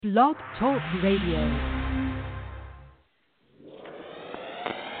Blog Talk Radio.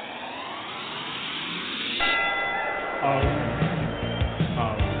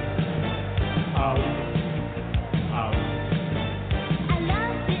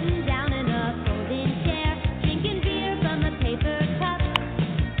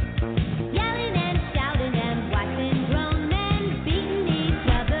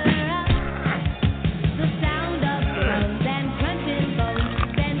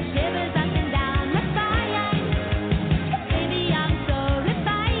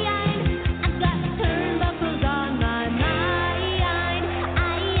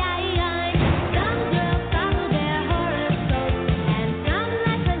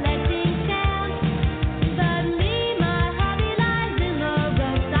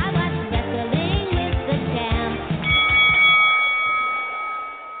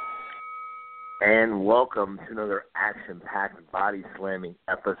 And welcome to another action-packed, body-slamming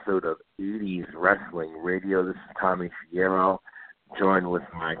episode of 80s Wrestling Radio. This is Tommy Fierro, joined with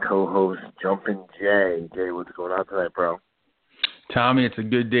my co-host, Jumpin' Jay. Jay, what's going on tonight, bro? Tommy, it's a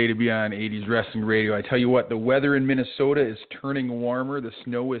good day to be on 80s Wrestling Radio. I tell you what, the weather in Minnesota is turning warmer. The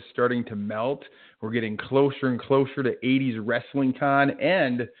snow is starting to melt. We're getting closer and closer to 80s Wrestling Con,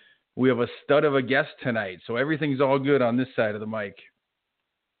 and we have a stud of a guest tonight. So everything's all good on this side of the mic.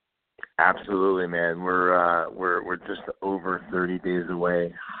 Absolutely, man. We're just over 30 days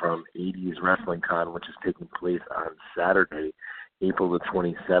away from 80s Wrestling Con, which is taking place on Saturday, April the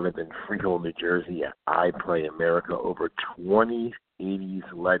 27th in Freehold, New Jersey at iPlay America. Over 20 80s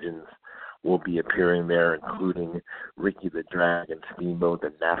legends will be appearing there, including Ricky the Dragon, Steamboat,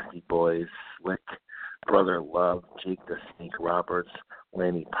 the Nasty Boys, Slick, Brother Love, Jake the Snake Roberts,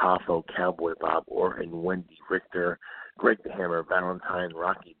 Lanny Poffo, Cowboy Bob Orton, Wendy Richter, Greg the Hammer Valentine,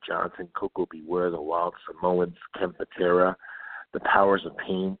 Rocky Johnson, Coco Beware, the Wild Samoans, Ken Patera, the Powers of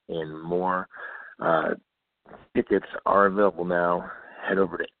Pain, and more. Tickets are available now. Head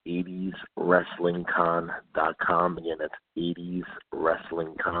over to 80swrestlingcon.com. Again, that's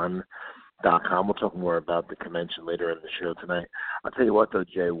 80swrestlingcon.com. We'll talk more about the convention later in the show tonight. I'll tell you what, though,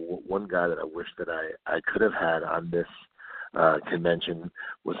 Jay, one guy that I wish that I could have had on this convention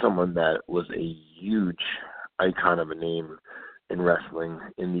was someone that was a huge icon of a name in wrestling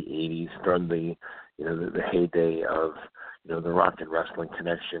in the 80s, during the heyday of the Rock and Wrestling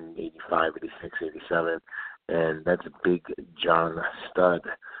Connection, 85, 86, 87, and that's Big John Studd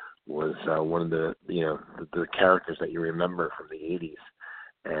was one of the characters that you remember from the 80s.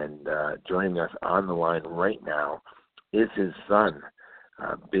 And joining us on the line right now is his son,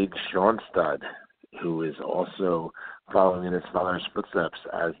 Big Sean Studd, who is also following in his father's footsteps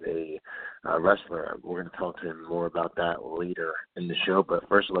as a wrestler. We're going to talk to him more about that later in the show. But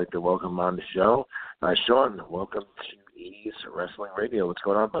first, I'd like to welcome him on the show. Sean, welcome to 80s Wrestling Radio. What's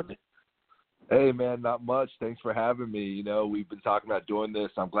going on, buddy? Hey, man, not much. Thanks for having me. We've been talking about doing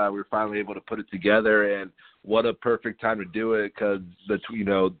this. I'm glad we were finally able to put it together, and what a perfect time to do it because, the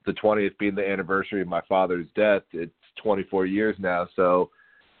 20th being the anniversary of my father's death, it's 24 years now. So,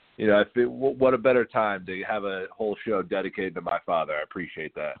 what a better time to have a whole show dedicated to my father. I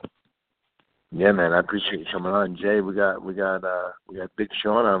appreciate that. Yeah, man, I appreciate you coming on. Jay, we got Big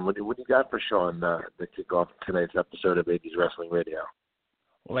Sean on. What do you got for Sean to kick off tonight's episode of 80s Wrestling Radio?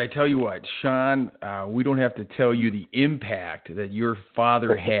 Well, I tell you what, Sean, we don't have to tell you the impact that your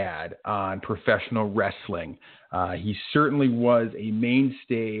father had on professional wrestling. He certainly was a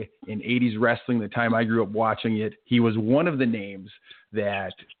mainstay in 80s wrestling the time I grew up watching it. He was one of the names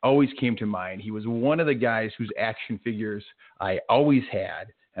that always came to mind. He was one of the guys whose action figures I always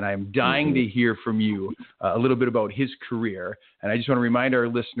had, and I'm dying to hear from you a little bit about his career. And I just want to remind our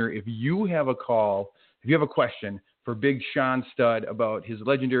listener, if you have a question for Big Sean Studd about his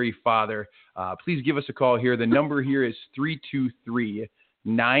legendary father, please give us a call here. The number here is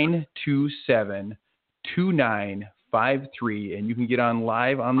 323-927-2953, and you can get on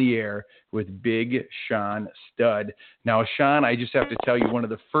live on the air with Big Sean Studd. Now, Sean, I just have to tell you, one of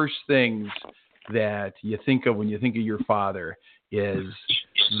the first things that you think of when you think of your father is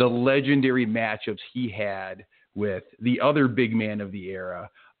the legendary matchups he had with the other big man of the era,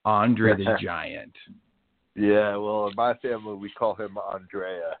 Andre the Giant. Yeah, well, in my family, we call him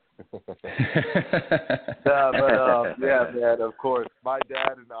Andrea. Yeah, man, of course. My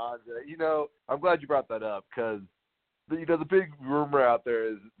dad and Andre, I'm glad you brought that up because, the big rumor out there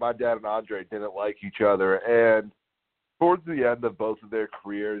is my dad and Andre didn't like each other. And towards the end of both of their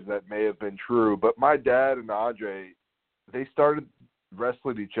careers, that may have been true. But my dad and Andre, they started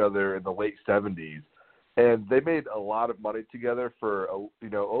wrestling each other in the late 70s. And they made a lot of money together for,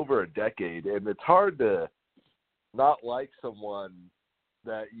 over a decade. And it's hard to not like someone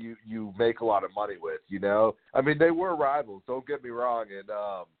that you make a lot of money with, you know? I mean, they were rivals, don't get me wrong, and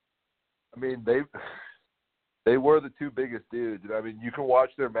I mean, they were the two biggest dudes. And I mean, you can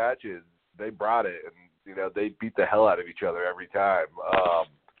watch their matches. They brought it, and you know, they beat the hell out of each other every time.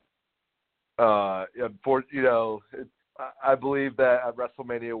 You know, I believe that at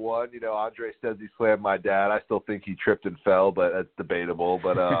WrestleMania 1, you know, Andre says he slammed my dad. I still think he tripped and fell, but that's debatable.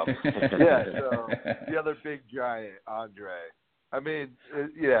 But yeah, so the other big giant, Andre. I mean,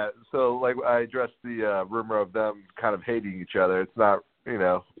 yeah. So like I addressed the rumor of them kind of hating each other. It's not, you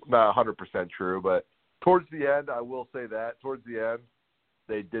know, not 100% true, but towards the end, I will say that towards the end,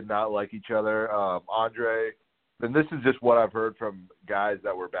 they did not like each other. Andre, and this is just what I've heard from guys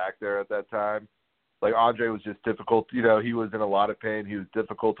that were back there at that time. Like, Andre was just difficult. You know, he was in a lot of pain. He was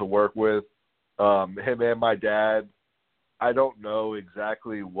difficult to work with. Him and my dad, I don't know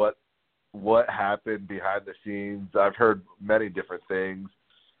exactly what happened behind the scenes. I've heard many different things.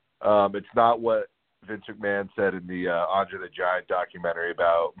 It's not what Vince McMahon said in the Andre the Giant documentary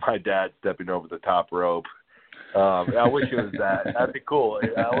about my dad stepping over the top rope. I wish it was that. That'd be cool.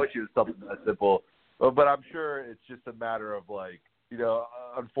 I wish it was something that simple. But I'm sure it's just a matter of, like, you know,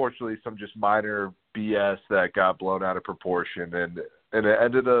 unfortunately, some just minor BS that got blown out of proportion, and it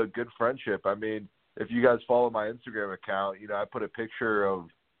ended a good friendship. I mean, if you guys follow my Instagram account, you know, I put a picture of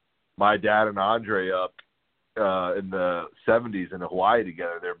my dad and Andre up in the 70s in Hawaii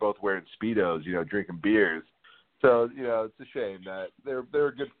together. They're both wearing Speedos, you know, drinking beers. So, you know, it's a shame that they're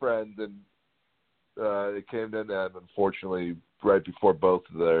good friends, and it came to an end, unfortunately, right before both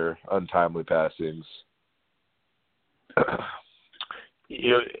of their untimely passings.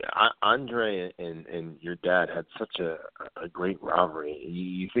 You know, Andre and your dad had such a great rivalry.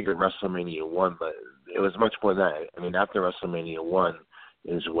 You think of WrestleMania 1, but it was much more than that. I mean, after WrestleMania 1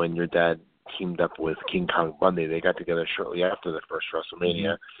 is when your dad teamed up with King Kong Bundy. They got together shortly after the first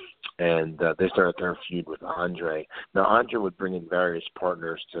WrestleMania, and they started their feud with Andre. Now, Andre would bring in various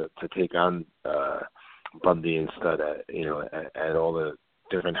partners to take on Bundy instead at all the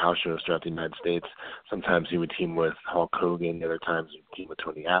different house shows throughout the United States. Sometimes he would team with Hulk Hogan. Other times he would team with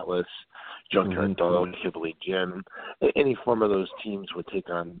Tony Atlas, Junkyard Dog, Hillbilly Jim. Any form of those teams would take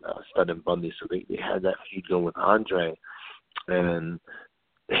on Stud and Bundy. So they had that feud going with Andre, and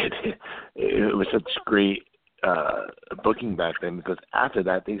it was such great booking back then, because after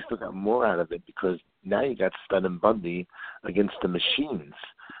that they still got more out of it, because now you got Stud and Bundy against the Machines,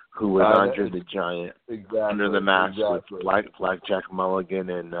 who was Andre the Giant under the mask with Blackjack Mulligan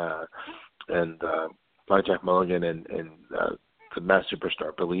and Blackjack Mulligan and the Masked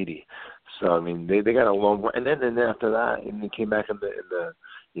Superstar Beliti. So I mean, they got a long way. And then after that, and he came back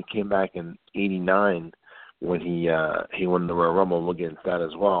in '89 when he won the Royal Rumble. We'll get into that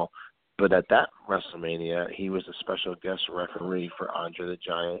as well. But at that WrestleMania, he was a special guest referee for Andre the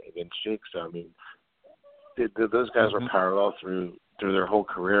Giant against Jake. So I mean, those guys were parallel through their whole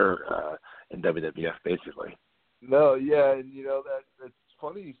career in WWF, basically. No, yeah, and you know it's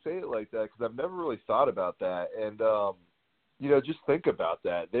funny you say it like that, because I've never really thought about that. And you know, just think about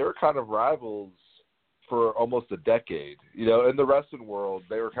that. They were kind of rivals for almost a decade. You know, in the wrestling world,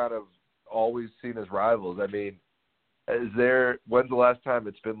 they were kind of always seen as rivals. I mean, when's the last time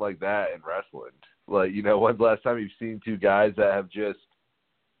it's been like that in wrestling? Like, you know, when's the last time you've seen two guys that have just,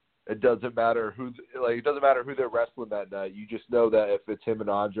 it doesn't matter who they're wrestling that night. You just know that if it's him and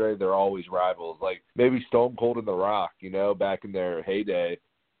Andre, they're always rivals. Like maybe Stone Cold and The Rock, you know, back in their heyday,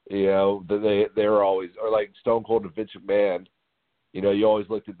 you know, they were always, or like Stone Cold and Vince McMahon, you know, you always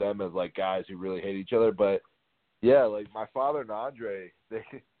looked at them as like guys who really hate each other. But yeah, like my father and Andre,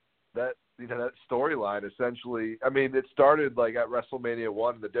 that storyline essentially, I mean, it started like at WrestleMania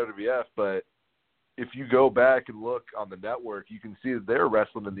 1 in the WWF, but if you go back and look on the network, you can see that they're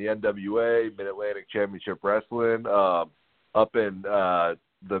wrestling in the NWA, Mid-Atlantic Championship Wrestling, up in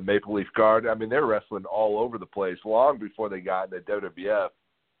the Maple Leaf Garden. I mean, they're wrestling all over the place long before they got into WWF.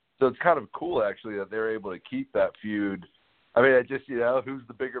 So it's kind of cool, actually, that they're able to keep that feud. I mean, you know, who's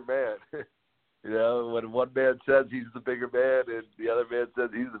the bigger man? You know, when one man says he's the bigger man and the other man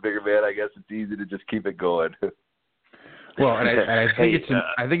says he's the bigger man, I guess it's easy to just keep it going. Well, and I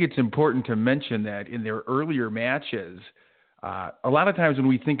think it's important to mention that in their earlier matches, a lot of times when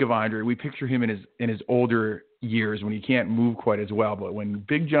we think of Andre, we picture him in his older years when he can't move quite as well. But when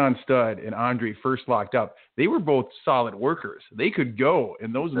Big John Studd and Andre first locked up, they were both solid workers. They could go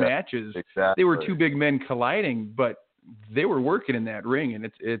in those matches. Exactly. They were two big men colliding, but they were working in that ring, and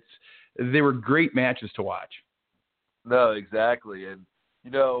they were great matches to watch. No, exactly. And,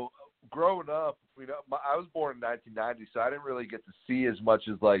 you know, growing up, you know, I was born in 1990, so I didn't really get to see as much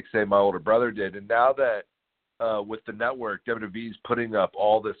as, like, say, my older brother did. And now that with the network, WWE's putting up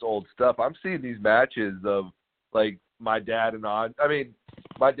all this old stuff. I'm seeing these matches of like my dad and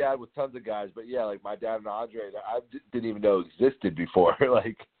my dad with tons of guys, but yeah, like my dad and Andre that I didn't even know existed before.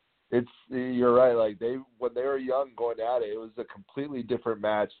 Like you're right. Like when they were young going at it, it was a completely different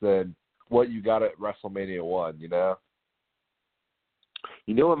match than what you got at WrestleMania 1, you know?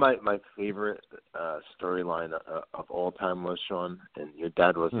 You know what my favorite storyline of all time was, Sean, and your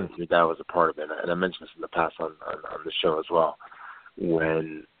dad was a part of it, and I mentioned this in the past on the show as well,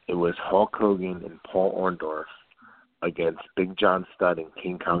 when it was Hulk Hogan and Paul Orndorff against Big John Studd and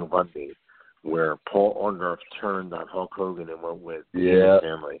King Kong Bundy, where Paul Orndorff turned on Hulk Hogan and went with the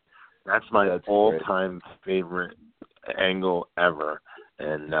family. That's my all-time favorite angle ever.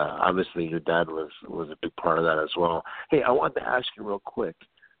 And obviously your dad was a big part of that as well. Hey, I wanted to ask you real quick.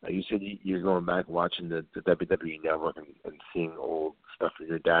 You said you're going back watching the WWE Network and seeing old stuff with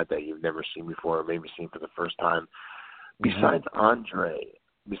your dad that you've never seen before or maybe seen for the first time. Besides Andre,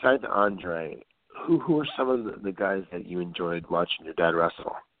 who are some of the guys that you enjoyed watching your dad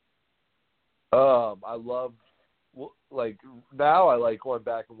wrestle? I love, like, now I like going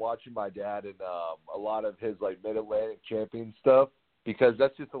back and watching my dad and a lot of his, like, Mid-Atlantic champion stuff, because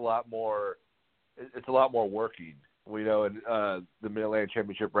that's just a lot more working, you know, in the Mid-Atlantic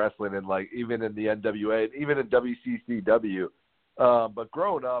Championship Wrestling and, like, even in the NWA, and even in WCCW. But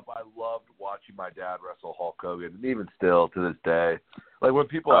growing up, I loved watching my dad wrestle Hulk Hogan, and even still to this day. Like, when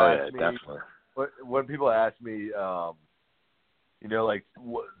people ask me, when people ask me, you know, like,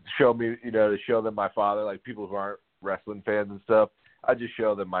 show me, you know, to show them my father, like people who aren't wrestling fans and stuff, I just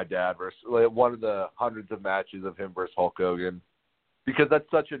show them my dad versus like, one of the hundreds of matches of him versus Hulk Hogan, because that's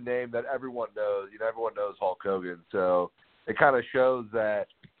such a name that everyone knows. You know, everyone knows Hulk Hogan, so it kind of shows that,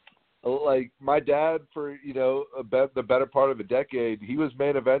 like, my dad for, you know, the better part of a decade, he was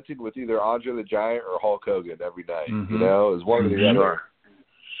main eventing with either Andre the Giant or Hulk Hogan every night. You know, it was one of the other.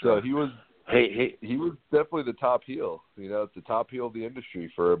 So he was. He was definitely the top heel. You know, it's the top heel of the industry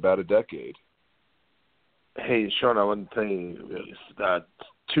for about a decade. Hey, Sean, I want to tell you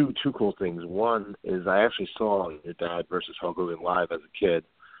two cool things. One is I actually saw your dad versus Hulk Hogan live as a kid,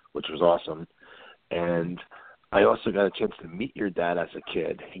 which was awesome. And I also got a chance to meet your dad as a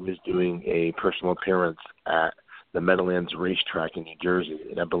kid. He was doing a personal appearance at the Meadowlands Racetrack in New Jersey,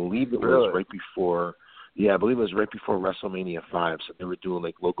 and I believe it was right before. Yeah, I believe it was right before WrestleMania 5, so they were doing,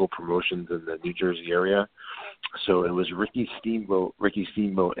 like, local promotions in the New Jersey area. So it was Ricky Steamboat,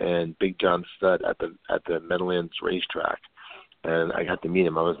 and Big John Studd at the Meadowlands Racetrack, and I got to meet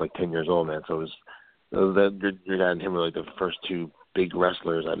him. I was, like, 10 years old, man, so your dad and him were, like, the first two big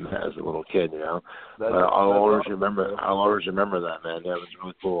wrestlers I met as a little kid, you know. I'll always remember that, man. Yeah, it was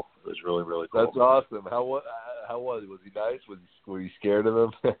really cool. It was really, really cool. That's awesome. How was he? Was he nice? Were you scared of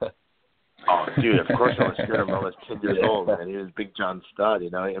him? Oh, dude, of course I was scared of him. I was 10 years old, man. He was Big John Studd,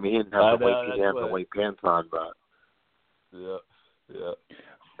 you know. I mean, he didn't have the white pants on, but. Yeah.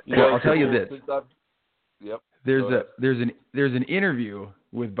 Well, I'll tell you this. Yep. There's an interview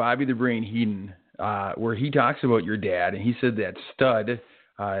with Bobby the Brain Heenan where he talks about your dad, and he said that Studd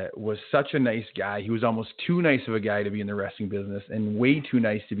was such a nice guy. He was almost too nice of a guy to be in the wrestling business and way too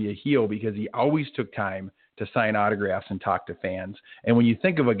nice to be a heel, because he always took time to sign autographs and talk to fans. And when you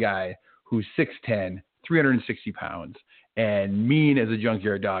think of a guy who's 6'10", 360 pounds, and mean as a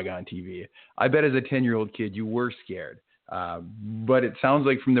junkyard dog on TV, I bet as a 10-year-old kid you were scared. But it sounds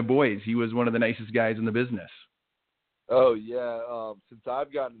like from the boys, he was one of the nicest guys in the business. Oh, yeah. Since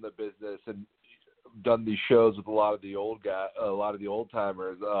I've gotten in the business and done these shows with a lot of the old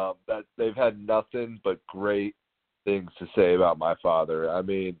timers, that they've had nothing but great things to say about my father. I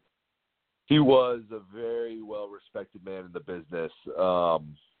mean, he was a very well-respected man in the business.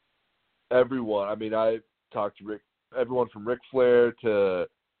 Everyone, I mean, I talked to everyone from Ric Flair to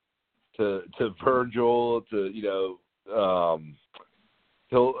Virgil to, you know,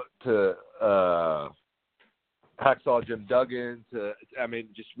 to Hacksaw Jim Duggan to, I mean,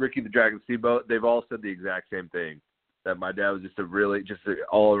 just Ricky the Dragon Steamboat. They've all said the exact same thing, that my dad was just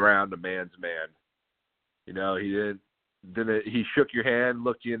all around a man's man. You know, he shook your hand,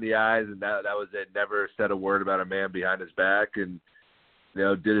 looked you in the eyes, and that was it. Never said a word about a man behind his back, and, you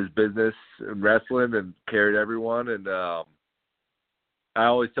know, did his business in wrestling and carried everyone. And I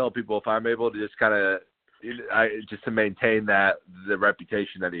always tell people, if I'm able to just just to maintain the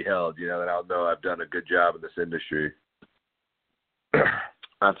reputation that he held, you know, then I'll know I've done a good job in this industry.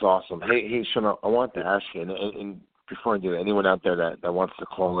 That's awesome. Hey, Sean, I want to ask you, and before I do, anyone out there that wants to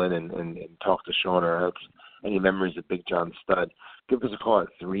call in and talk to Sean or has any memories of Big John Studd, give us a call at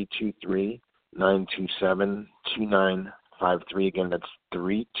 323-927-2953. Again, that's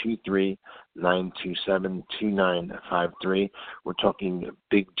 927-2953. We're talking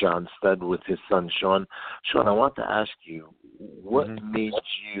Big John Studd with his son, Sean. Sean, I want to ask you, what made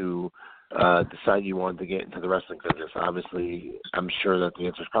you decide you wanted to get into the wrestling business? Obviously, I'm sure that the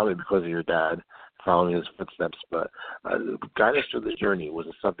answer is probably because of your dad following his footsteps, but guide us through the journey. Was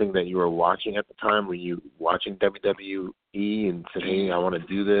it something that you were watching at the time? Were you watching WWE and said, hey, I want to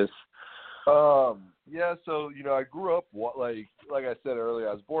do this? Yeah, so, I grew up, like I said earlier,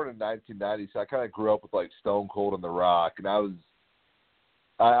 I was born in 1990, so I kind of grew up with, like, Stone Cold and The Rock, and I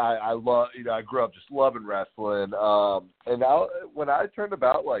love, I grew up just loving wrestling, and when I turned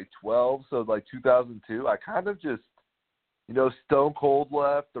about, like, 12, so, like, 2002, I kind of just, Stone Cold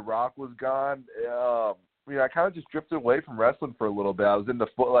left, The Rock was gone, I kind of just drifted away from wrestling for a little bit. I was into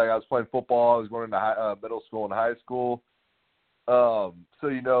I was playing football, I was going to middle school and high school, so,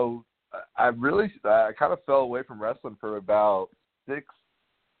 I kind of fell away from wrestling for about 6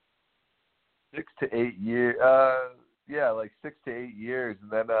 to 8 years. 6 to 8 years.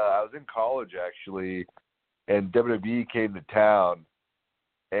 And then I was in college, actually, and WWE came to town.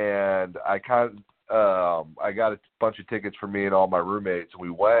 And I got a bunch of tickets for me and all my roommates. And we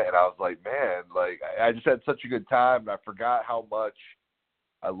went, and I was like, man, like, I just had such a good time. And I forgot how much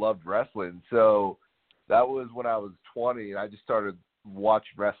I loved wrestling. So that was when I was 20, and I just started watch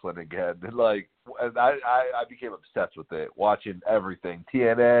wrestling again. And I became obsessed with it, watching everything.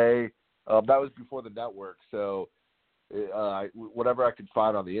 TNA, that was before the network, so whatever I could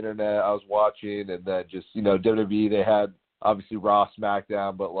find on the internet, I was watching. And then just WWE, they had obviously Raw,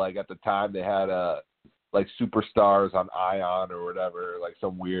 SmackDown, but like at the time they had like Superstars on Ion or whatever, like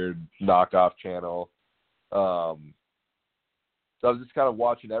some weird knockoff channel. So I was just kind of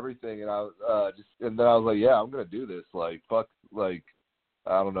watching everything, and I was and then I was like, yeah, I'm gonna do this. Like, fuck, like,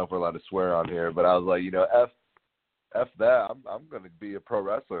 I don't know if we're allowed to swear on here, but I was like, f that. I'm gonna be a pro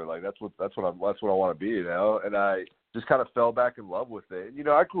wrestler. Like, that's what I want to be, And I just kind of fell back in love with it. And,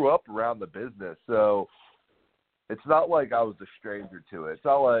 I grew up around the business, so it's not like I was a stranger to it. It's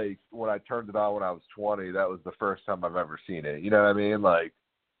not like when I turned it on when I was 20, that was the first time I've ever seen it. You know what I mean? Like,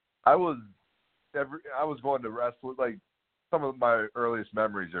 I was going to wrestle. Like, some of my earliest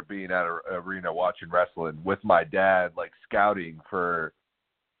memories are being at an arena watching wrestling with my dad, like scouting for.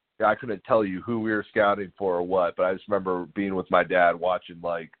 I couldn't tell you who we were scouting for or what, but I just remember being with my dad watching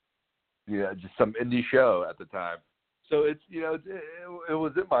just some indie show at the time. So it's it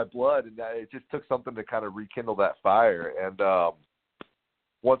was in my blood, and it just took something to kind of rekindle that fire. And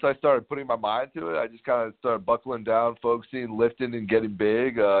once I started putting my mind to it, I just kind of started buckling down, focusing, lifting, and getting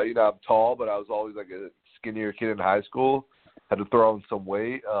big. I'm tall, but I was always like a skinnier kid in high school. Had to throw on some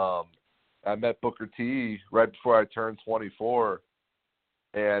weight. I met Booker T right before I turned 24,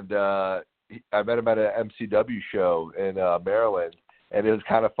 and I met him at an MCW show in Maryland, and it was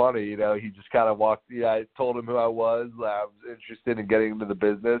kind of funny. He just kind of walked. Yeah, I told him who I was. I was interested in getting into the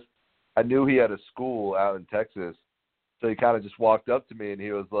business. I knew he had a school out in Texas, so he kind of just walked up to me, and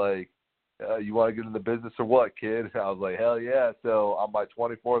he was like, you want to get in the business or what, kid? And I was like, hell yeah. So on my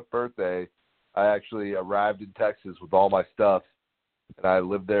 24th birthday, I actually arrived in Texas with all my stuff, and I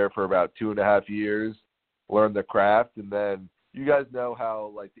lived there for about 2.5 years, learned the craft, and then you guys know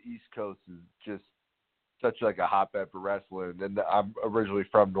how, like, the East Coast is just such, like, a hotbed for wrestling, and I'm originally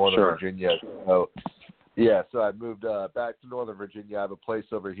from Northern Virginia, so, yeah, so I moved back to Northern Virginia. I have a place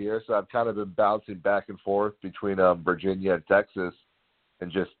over here, so I've kind of been bouncing back and forth between Virginia and Texas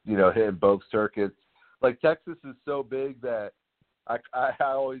and just, hitting both circuits. Like, Texas is so big that I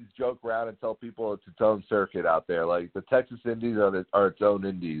always joke around and tell people it's its own circuit out there. Like, the Texas Indies are its own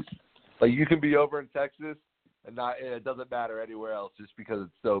indies. Like, you can be over in Texas and it doesn't matter anywhere else just because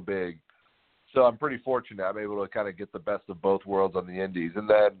it's so big. So I'm pretty fortunate. I'm able to kind of get the best of both worlds on the indies. And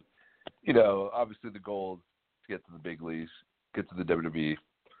then, obviously the goal is to get to the big leagues, get to the WWE.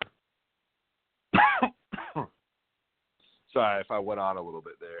 Sorry if I went on a little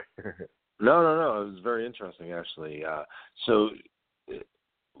bit there. No. It was very interesting, actually. So,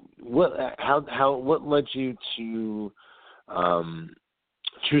 what led you to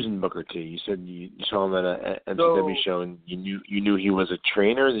choosing Booker T? You said you saw him at an MCW show, and you knew he was a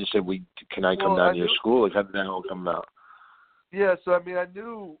trainer. And you said, can I come down to your school? Like, how did that all come about? Yeah, so I mean, I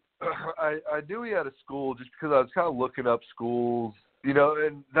knew I knew he had a school just because I was kind of looking up schools,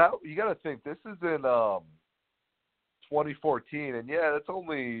 and that you got to think this is in 2014, and yeah, that's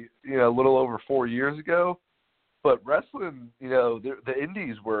only a little over 4 years ago. But wrestling, the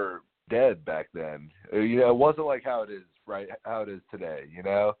indies were dead back then. It wasn't like how it is today.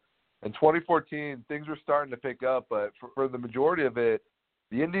 In 2014, things were starting to pick up, but for the majority of it,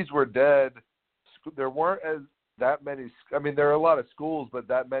 the indies were dead. There weren't as that many. I mean, there are a lot of schools, but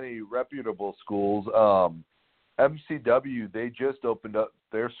that many reputable schools. MCW, they just opened up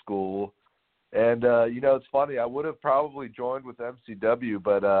their school, and it's funny. I would have probably joined with MCW,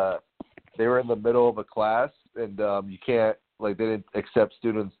 but they were in the middle of a class, and you can't they didn't accept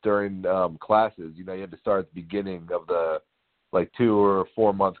students during classes. You had to start at the beginning of the 2 or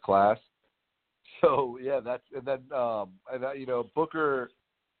 4 month class. So yeah, Booker.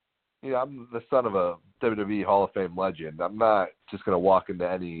 I'm the son of a WWE Hall of Fame legend. I'm not just gonna walk into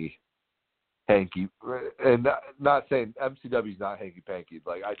any hanky, and not saying MCW's not hanky panky.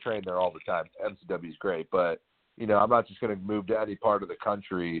 I train there all the time. MCW's great, but I'm not just gonna move to any part of the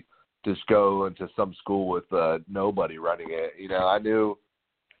country. Just go into some school with nobody running it. I knew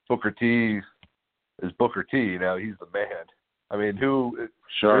Booker T is Booker T. He's the man. I mean,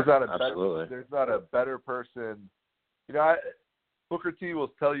 Sure, there's not a better person. Booker T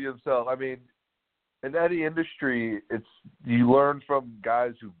will tell you himself. I mean, in any industry, you learn from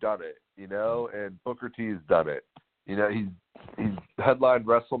guys who've done it. And Booker T has done it. He's headlined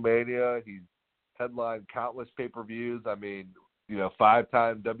WrestleMania. He's headlined countless pay-per-views. I mean,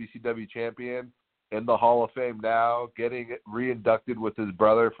 5-time WCW champion, in the Hall of Fame now, getting reinducted with his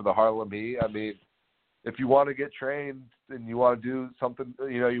brother for the Harlem Heat. I mean, if you want to get trained and you want to do something,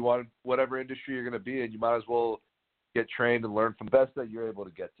 you want whatever industry you're going to be in, you might as well get trained and learn from the best that you're able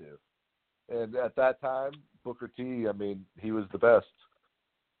to get to. And at that time, Booker T, I mean, he was the best.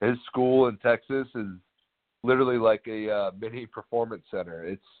 His school in Texas is literally like a mini performance center.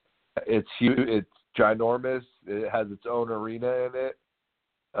 It's huge. It's ginormous. It has its own arena in it.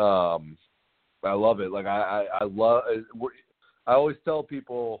 I love it. I always tell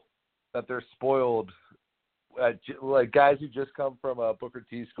people that they're spoiled. Guys who just come from a Booker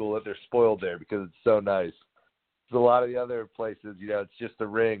T school, that they're spoiled there because it's so nice. There's a lot of the other places, it's just a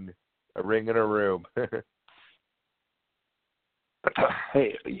ring in a room.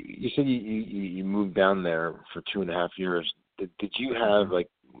 Hey, you said you moved down there for 2.5 years. Did you have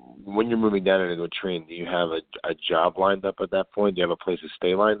when you're moving down there to go train, do you have a job lined up at that point? Do you have a place to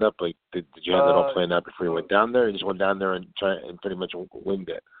stay lined up? Did you have that all planned out before you went down there? You just went down there and pretty much winged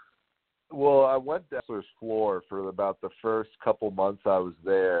it? Well, I went to Wrestler's Floor for about the first couple months I was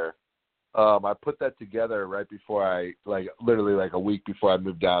there. I put that together right before literally a week before I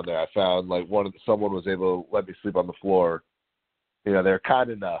moved down there. I found someone was able to let me sleep on the floor. They're kind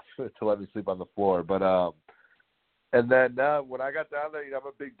enough to let me sleep on the floor. But and then when I got down there, I'm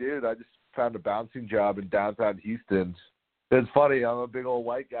a big dude. I just found a bouncing job in downtown Houston. It's funny. I'm a big old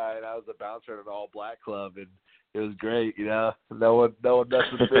white guy, and I was a bouncer at an all-black club, and it was great. No one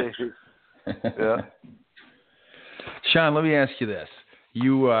messed with me. Yeah. Sean, let me ask you this: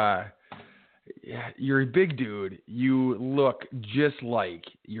 you're a big dude. You look just like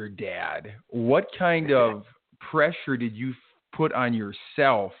your dad. What kind of pressure did you put on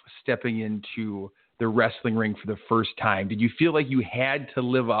yourself stepping into the wrestling ring for the first time? Did you feel like you had to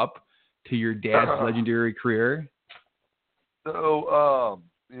live up to your dad's legendary career? So,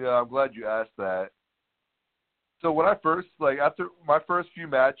 I'm glad you asked that. So when I first, after my first few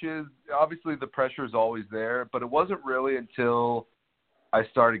matches, obviously the pressure is always there, but it wasn't really until I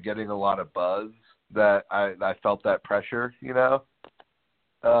started getting a lot of buzz that I felt that pressure, when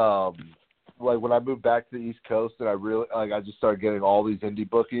I moved back to the East Coast and I really, I just started getting all these indie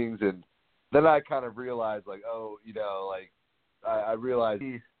bookings, and then I kind of realized, I realized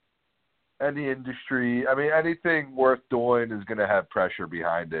any industry, anything worth doing is going to have pressure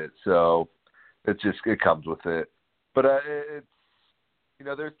behind it. So it comes with it. But it's,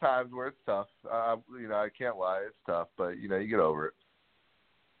 there's times where it's tough. I can't lie, it's tough, but you get over it.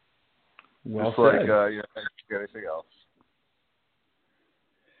 Well Just said. like anything else.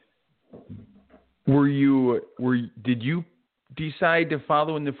 Did you decide to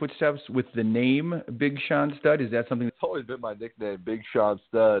follow in the footsteps with the name Big Sean Studd? Is that something It's always been my nickname, Big Sean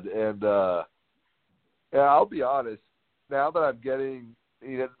Studd, and I'll be honest. Now that I'm getting,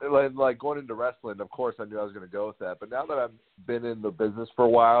 going into wrestling, of course I knew I was going to go with that. But now that I've been in the business for a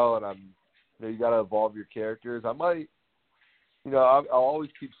while, and you got to evolve your characters, I might, I'll always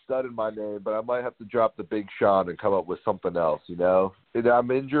keep Studd in my name, but I might have to drop the Big Sean and come up with something else. And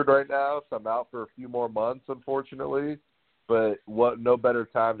I'm injured right now, so I'm out for a few more months, unfortunately. But no better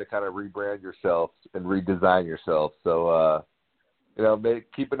time to kind of rebrand yourself and redesign yourself. So,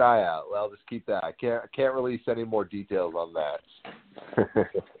 keep an eye out. I'll just keep that. I can't release any more details on that.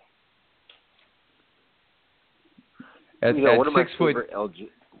 At one of my 6 foot, favorite LG.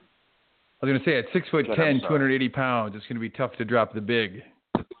 I was going to say at 6'10", 280 pounds, it's going to be tough to drop the big.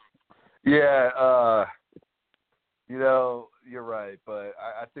 Yeah, you're right, but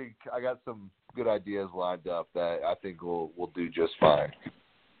I think I got some good ideas lined up that I think we'll do just fine.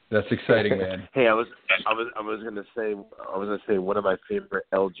 That's exciting, man. Hey, I was gonna say one of my favorite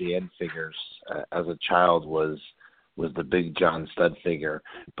LJN figures as a child was the Big John Studd figure,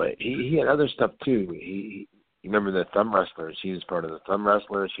 but he had other stuff too. You remember the Thumb Wrestlers? He was part of the Thumb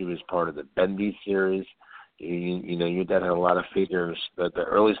Wrestlers. He was part of the Bendy series. You know, your dad had a lot of figures. The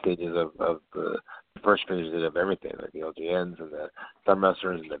early stages of the first figures of everything, like the LJNs and the Thumb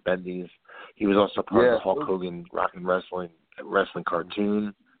Wrestlers and the Bendies. He was also part of the Hulk Hogan Rock and Wrestling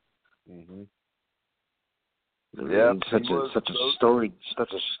cartoon. Mm-hmm. Yeah, such a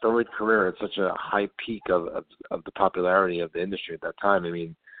storied career at such a high peak of the popularity of the industry at that time. I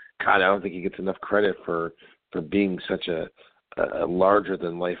mean, God, I don't think he gets enough credit for being such a larger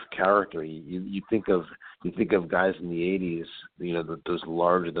than life character. You think of guys in the 80s, you know, those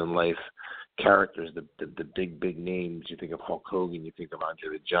larger than life characters, the big names. You think of Hulk Hogan, you think of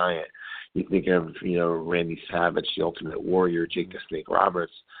Andre the Giant, you think of, you know, Randy Savage, the Ultimate Warrior, Jake the Snake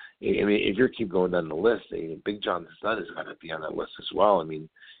Roberts. I mean, if you keep going down the list, Big John Studd is going to be on that list as well. I mean,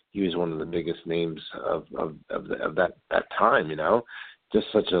 he was one of the biggest names of that time. You know, just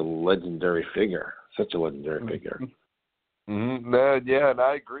such a legendary figure. Mm-hmm. Yeah, and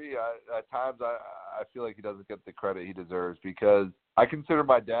I agree. At times, I feel like he doesn't get the credit he deserves because I consider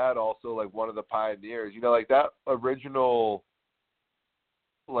my dad also like one of the pioneers. You know, like that original,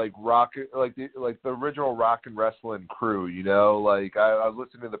 like the original rock and wrestling crew. You know, like I was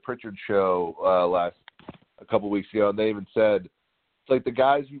listening to the Pritchard show a couple weeks ago, and they even said it's like the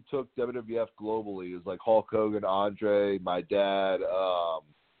guys who took WWF globally is like Hulk Hogan, Andre, my dad.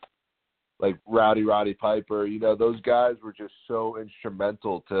 Like Roddy Piper, you know, those guys were just so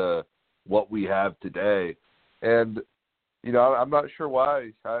instrumental to what we have today. And, you know, I'm not sure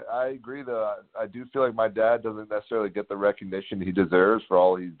why. I agree, though. I do feel like my dad doesn't necessarily get the recognition he deserves for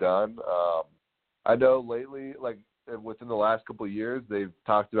all he's done. I know lately, like within the last couple of years, they've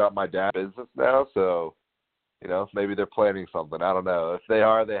talked about my dad's business now. So, you know, maybe they're planning something. I don't know. If they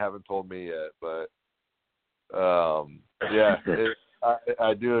are, they haven't told me yet. But, yeah,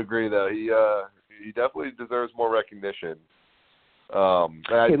 I do agree, though. He definitely deserves more recognition.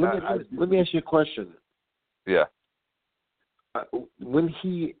 Hey, let me ask you a question. Yeah. When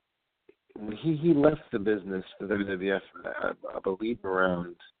he left the business, the WWF, I believe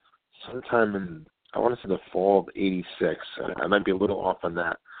around sometime in, I want to say the fall of '86. I might be a little off on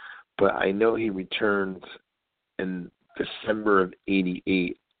that, but I know he returned in December of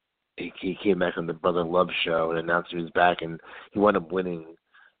 '88. He came back on the Brother Love show and announced he was back, and he wound up winning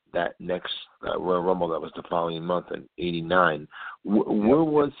that next Royal Rumble that was the following month in '89. Where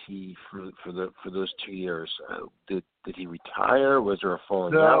was he for those 2 years? Did he retire? Was there a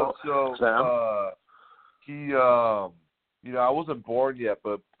falling out? So he, you know, I wasn't born yet,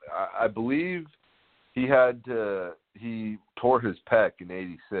 but I believe he tore his pec in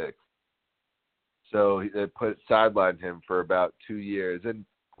 '86. So it sidelined him for about 2 years, and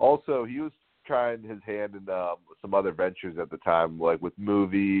also, he was trying his hand in some other ventures at the time, like with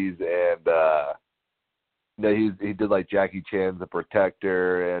movies, and you know, he did like Jackie Chan's The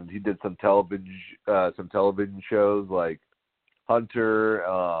Protector, and he did some television shows like Hunter.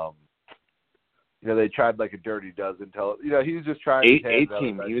 You know, they tried like a Dirty Dozen. You know, he was just trying.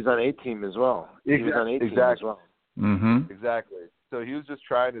 A-Team. He was on A-Team as well. He was on A-Team as well. Mm-hmm. Exactly. So he was just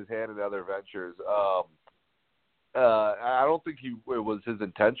trying his hand in other ventures. I don't think it was his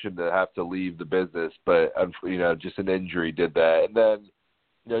intention to have to leave the business, but you know, just an injury did that. And then,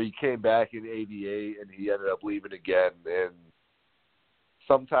 you know, he came back in '88, and he ended up leaving again in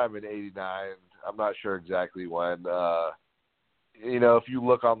sometime in '89. I'm not sure exactly when. You know, if you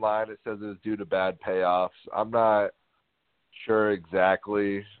look online, it says it was due to bad payoffs. I'm not sure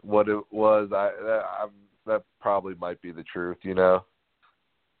exactly what it was. That probably might be the truth. You know.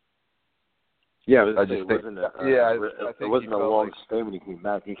 Yeah, I think it wasn't a long stay when he came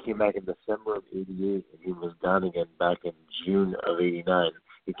back. He came back in December of '88, and he was gone again back in June of '89.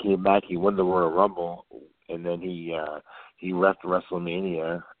 He came back, he won the Royal Rumble, and then he left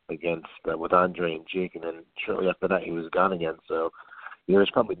WrestleMania against with Andre and Jake, and then shortly after that he was gone again. So, you know,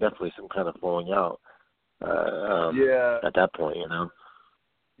 there's probably definitely some kind of falling out. At that point, you know.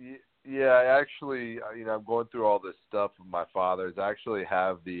 Yeah, I actually, you know, I'm going through all this stuff with my father's. I actually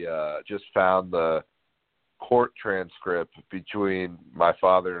have just found the court transcript between my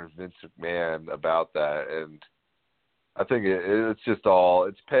father and Vince McMahon about that, and I think it's just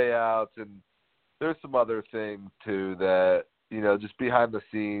it's payouts, and there's some other things too that, you know, just behind the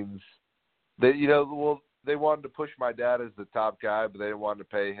scenes, that, you know, they wanted to push my dad as the top guy, but they didn't want to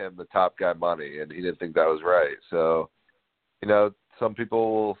pay him the top guy money, and he didn't think that was right. So, some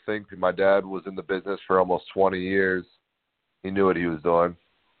people think my dad was in the business for almost 20 years. He knew what he was doing.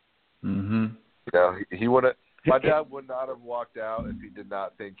 Mm-hmm. He wouldn't. My dad would not have walked out if he did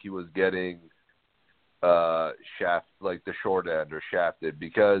not think he was getting like the short end or shafted,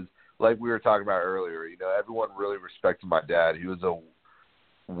 because like we were talking about earlier, everyone really respected my dad. He was a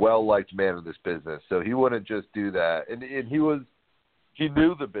well-liked man in this business, so he wouldn't just do that. And he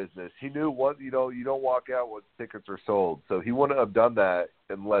knew the business. He knew what, you don't walk out once tickets are sold. So he wouldn't have done that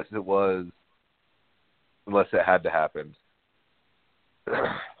unless it had to happen.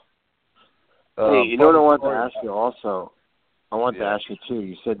 Hey, you know what I wanted to ask you also? I wanted to ask you, too.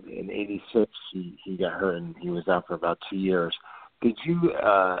 You said in '86 he got hurt and he was out for about 2 years. Did you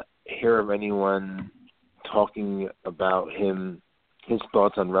hear of anyone talking about his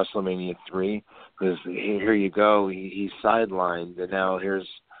thoughts on WrestleMania 3? Because here you go, he's sidelined, and now here's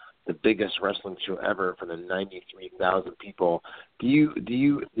the biggest wrestling show ever for the 93,000 people. Did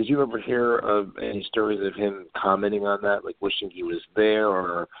you ever hear of any stories of him commenting on that, like wishing he was there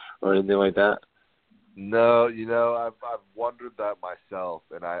or anything like that? No, I've wondered that myself,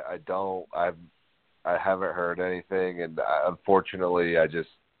 and I haven't heard anything, and unfortunately,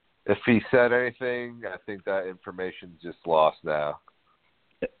 if he said anything, I think that information's just lost now.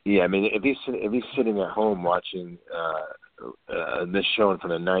 Yeah, I mean, if he's sitting at home watching this show in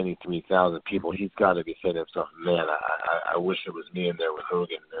front of 93,000 people, he's got to be saying to himself, "Man, I wish it was me in there with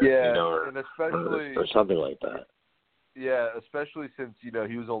Hogan," and especially or something like that. Yeah, especially since he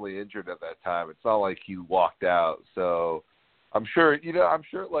was only injured at that time. It's not like he walked out. So I'm sure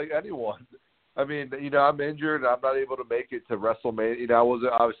like anyone. I mean, I'm injured and I'm not able to make it to WrestleMania. I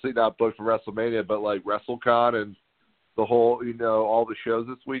wasn't obviously not booked for WrestleMania, but like WrestleCon and the whole, all the shows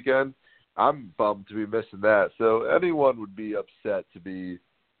this weekend, I'm bummed to be missing that. So anyone would be upset to be,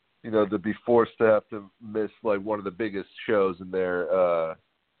 to be forced to have to miss like one of the biggest shows in their,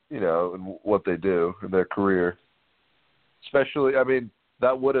 in what they do in their career. Especially, I mean,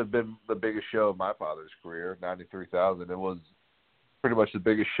 that would have been the biggest show of my father's career, 93,000. It was pretty much the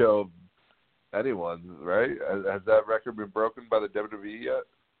biggest show of anyone, right? Has that record been broken by the WWE yet?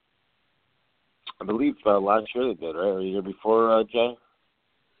 I believe last year they did, right? Or the year before, Jay?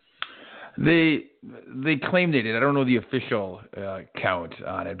 They claimed they did. I don't know the official count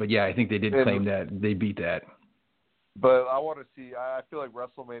on it, but yeah, I think they did claim that they beat that. But I want to see. I feel like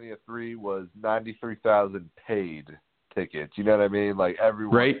WrestleMania 3 was 93,000 paid tickets. You know what I mean? Like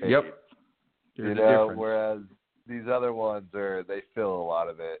everyone. Right. Paid, yep. There's a difference. Whereas these other ones they fill a lot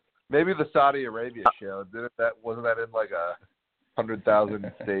of it. Maybe the Saudi Arabia show wasn't that in like a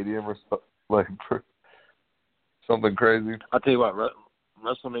 100,000 stadium or something, like something crazy? I'll tell you what.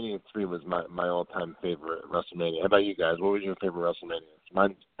 WrestleMania 3 was my all-time favorite WrestleMania. How about you guys? What was your favorite WrestleMania?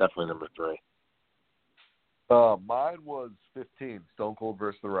 Mine's definitely number 3. Mine was 15, Stone Cold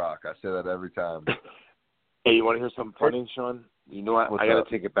versus The Rock. I say that every time. Hey, you want to hear something funny, Sean? You know what? I got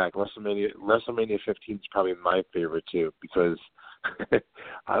to take it back. WrestleMania 15 is probably my favorite, too, because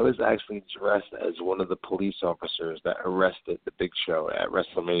I was actually dressed as one of the police officers that arrested the Big Show at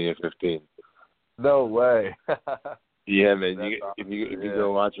WrestleMania 15. No way. Yeah, man. If you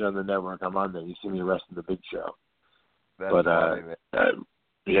go watch it on the network, I'm on there. You see me arresting the Big Show. That's funny, man.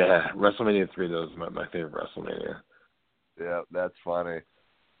 Yeah, WrestleMania 3, though, is my favorite WrestleMania. Yeah, that's funny.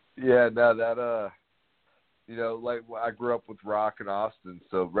 Yeah, no, that like I grew up with Rock and Austin,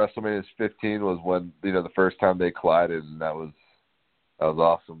 so WrestleMania 15 was when the first time they collided, and that was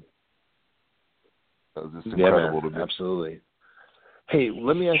awesome. That was just incredible to me. Absolutely. Hey,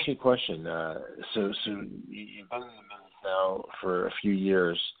 let me ask you a question. So you've been in the business now for a few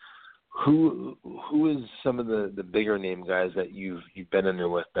years. Who is some of the bigger name guys that you've been in there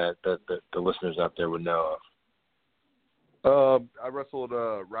with that the listeners out there would know of? I wrestled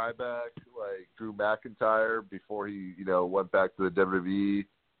Ryback, like Drew McIntyre, before he went back to the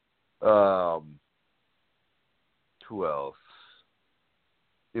WWE. Who else?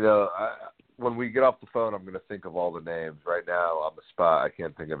 When we get off the phone, I'm going to think of all the names. Right now, on the spot, I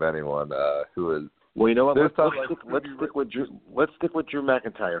can't think of anyone who is. Well, you know what? Let's stick with Drew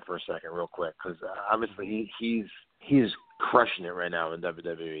McIntyre for a second, real quick, because obviously he's crushing it right now in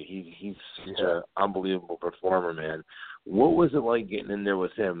WWE. He's such an unbelievable performer, man. What was it like getting in there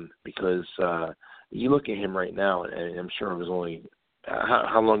with him? Because you look at him right now, and I'm sure it was only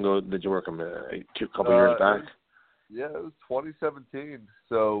how long ago did you work him? A couple years back. Yeah, it was 2017.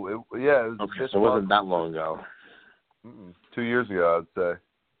 So it was. Okay, so it wasn't that long ago. 2 years ago, I'd say.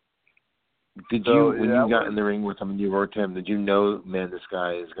 Did you, when you got in the ring with him and you worked him, did you know, man, this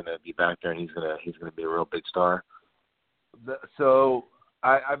guy is going to be back there and he's going to be a real big star? So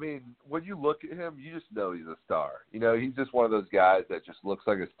I mean, when you look at him, you just know he's a star. You know, he's just one of those guys that just looks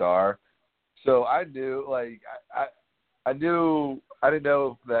like a star. So I knew, like, I didn't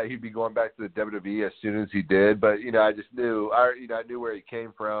know that he'd be going back to the WWE as soon as he did, but you know, I just knew, I knew where he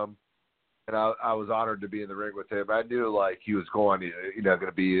came from, and I was honored to be in the ring with him. I knew like he was going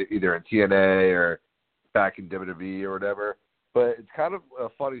to be either in TNA or back in WWE or whatever. But it's kind of a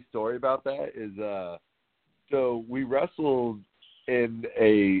funny story about that is, so we wrestled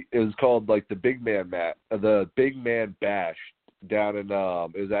it was called like the Big Man Bash down in, it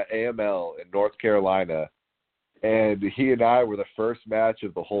was at AML in North Carolina. And he and I were the first match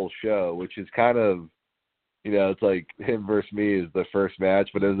of the whole show, which is kind of, you know, it's like him versus me is the first match,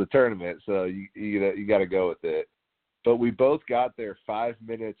 but it was a tournament, so you got to go with it. But we both got there 5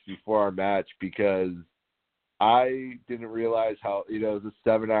 minutes before our match because I didn't realize how, you know, it was a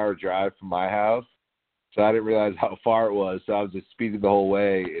 7-hour drive from my house, so I didn't realize how far it was, so I was just speeding the whole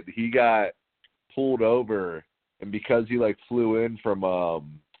way. And he got pulled over, and because he, like, flew in from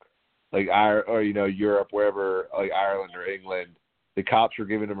like Europe, wherever, like Ireland or England, the cops were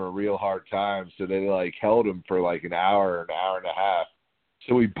giving him a real hard time, so they like held him for like an hour and a half.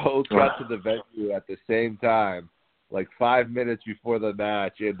 So we both got to the venue at the same time, like 5 minutes before the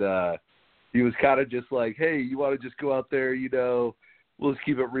match, and he was kind of just like, "Hey, you want to just go out there? You know, we'll just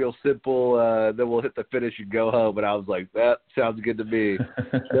keep it real simple. Then we'll hit the finish and go home." And I was like, "That sounds good to me."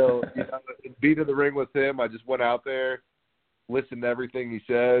 So, you know, being in the ring with him, I just went out there, listened to everything he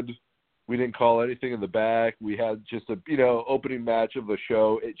said. We didn't call anything in the back. We had just a, you know, opening match of the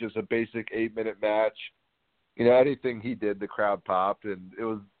show. It just a basic 8-minute match. You know, anything he did, the crowd popped, and it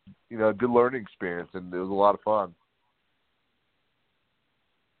was, you know, a good learning experience, and it was a lot of fun.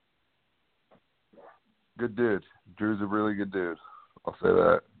 Good dude. Drew's a really good dude. I'll say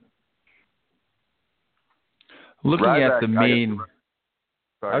that. Looking at the main...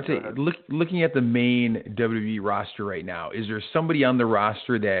 Sorry, I would say, looking at the main WWE roster right now, is there somebody on the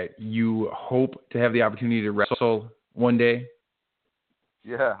roster that you hope to have the opportunity to wrestle one day?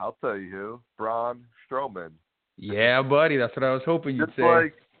 Yeah, I'll tell you who. Braun Strowman. Yeah, buddy, that's what I was hoping you'd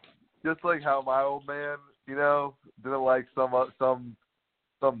say. Just like how my old man, you know, didn't like some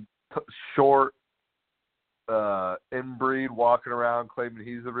short inbreed walking around claiming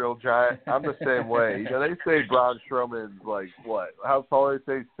he's a real giant. I'm the same way. You know, they say Braun Strowman's like what? How tall do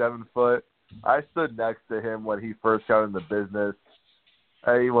they say? 7 foot. I stood next to him when he first got in the business.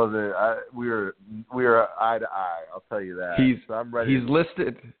 He wasn't. We were eye to eye. I'll tell you that. So I'm ready. He's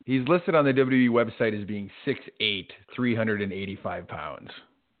listed on the WWE website as being 6'8", 385 pounds.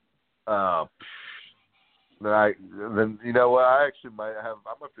 Then you know what? I actually might have.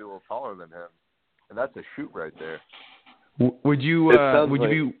 I might be a little taller than him. And that's a shoot right there. Would you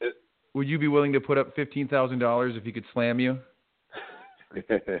be willing to put up $15,000 if he could slam you?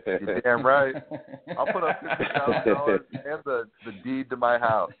 You're damn right. I'll put up $15,000 and the deed to my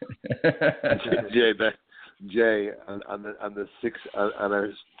house. Jay, on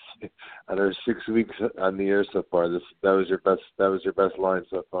our 6 weeks on the air so far, that was your best line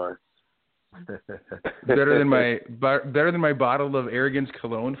so far. Better than my bottle of Arrogance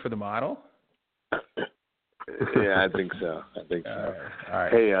cologne for the model. Yeah, I think so. All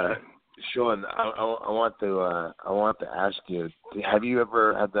right. Hey, Sean, I want to ask you: have you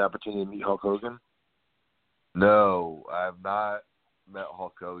ever had the opportunity to meet Hulk Hogan? No, I have not met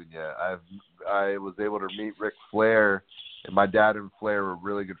Hulk Hogan yet. I was able to meet Ric Flair, and my dad and Flair were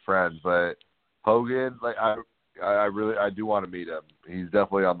really good friends. But Hogan, like I do want to meet him. He's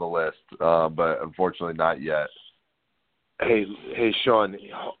definitely on the list, but unfortunately not yet. Hey, Sean.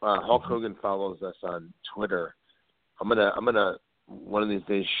 Hulk Hogan follows us on Twitter. I'm gonna one of these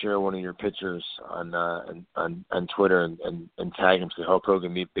days share one of your pictures on Twitter and tag him. Say Hulk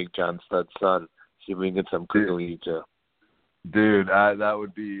Hogan meet Big John Studd's son. See if we can get some cool you too. Dude, that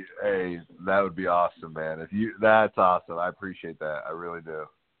would be awesome, man. That's awesome. I appreciate that. I really do.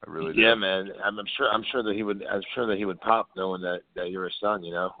 Yeah, man. I'm sure that he would pop knowing that you're a son.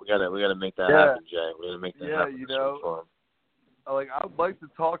 You know, we gotta make that happen, Jay. We gotta make that happen. You know, for him. Like I would like to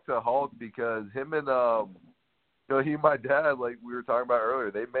talk to Hulk because him and he and my dad, like we were talking about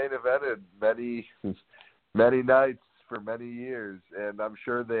earlier, they main evented many nights for many years, and I'm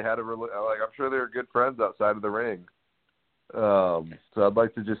sure they had I'm sure they were good friends outside of the ring. So I'd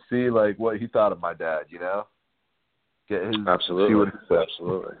like to just see like what he thought of my dad, you know. Absolutely.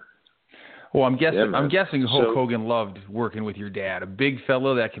 Well, I'm guessing Hulk Hogan loved working with your dad. A big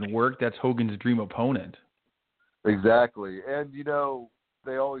fellow that can work, that's Hogan's dream opponent. Exactly. And you know,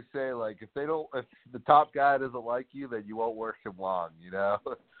 they always say like if the top guy doesn't like you, then you won't work him long, you know?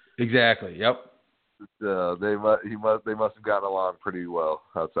 Exactly. Yep. they must have gotten along pretty well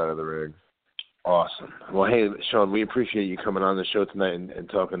outside of the ring. Awesome. Well, hey, Sean, we appreciate you coming on the show tonight and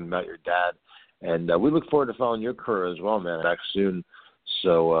talking about your dad. And we look forward to following your career as well, man, back soon.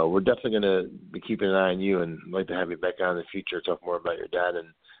 So we're definitely going to be keeping an eye on you, and I'd like to have you back on in the future, talk more about your dad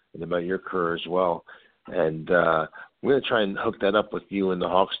and about your career as well. And we're going to try and hook that up with you and the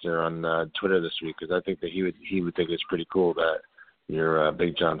Hawkster on Twitter this week, because I think that he would think it's pretty cool that you're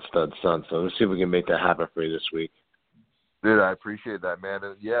Big John Studd's son. So let's see if we can make that happen for you this week. Dude, I appreciate that, man.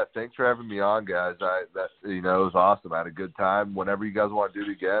 And yeah, thanks for having me on, guys. It was awesome. I had a good time. Whenever you guys want to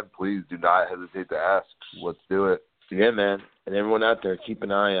do it again, please do not hesitate to ask. Let's do it. Yeah, man. And everyone out there, keep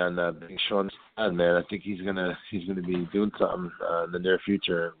an eye on Big Sean Studd, man. I think he's gonna be doing something in the near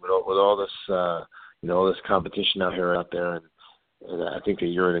future with all this all this competition out there, and I think that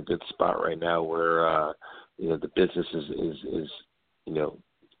you're in a good spot right now where the business is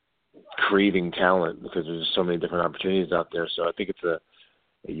creating talent, because there's so many different opportunities out there. So I think it's a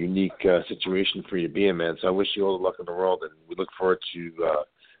unique situation for you to be in, man. So I wish you all the luck in the world, and we look forward to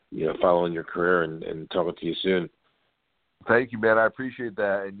following your career and talking to you soon. Thank you, man. I appreciate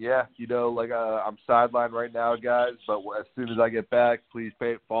that. And yeah, I'm sidelined right now, guys, but as soon as I get back, please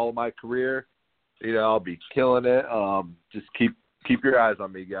follow my career. I'll be killing it. Just keep your eyes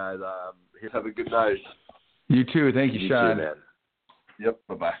on me, guys. Have a good night. You too. Thank you, Sean. Too, man. Yep.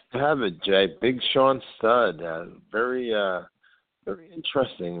 Bye-bye. Have it, Jay. Big Sean Studd. Very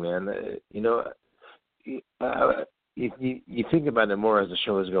interesting, man. You think about it more as the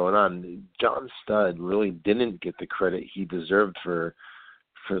show is going on. John Studd really didn't get the credit he deserved for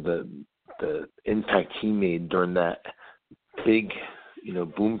the impact he made during that big,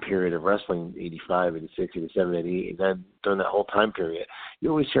 boom period of wrestling, 85, 86, 87, 88, and then during that whole time period. You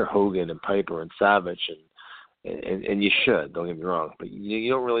always hear Hogan and Piper and Savage, and you should, don't get me wrong, but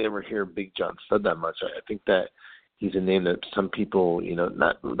you don't really ever hear Big John Studd that much. I think that he's a name that some people,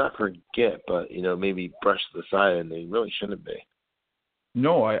 not forget, but, maybe brush to the side, and they really shouldn't be.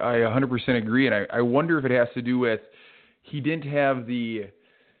 No, I 100% agree, and I wonder if it has to do with he didn't have the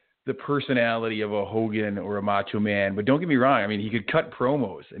personality of a Hogan or a Macho Man, but don't get me wrong, I mean, he could cut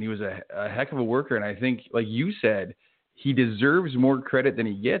promos, and he was a heck of a worker, and I think, like you said, he deserves more credit than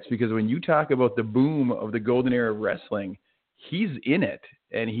he gets, because when you talk about the boom of the golden era of wrestling, he's in it,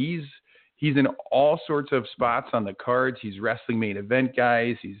 and he's in all sorts of spots on the cards. He's wrestling main event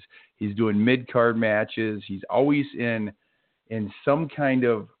guys. He's doing mid-card matches. He's always in some kind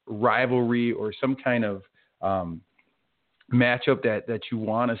of rivalry or some kind of matchup that you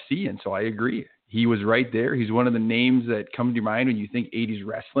want to see. And so I agree. He was right there. He's one of the names that come to your mind when you think 80s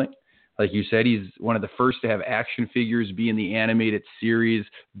wrestling. Like you said, he's one of the first to have action figures, be in the animated series,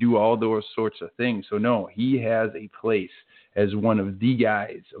 do all those sorts of things. So no, he has a place as one of the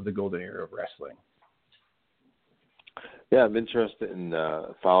guys of the golden era of wrestling. Yeah, I'm interested in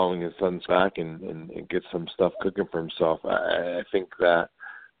following his son's back and get some stuff cooking for himself. I think that,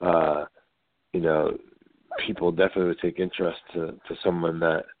 people definitely would take interest to someone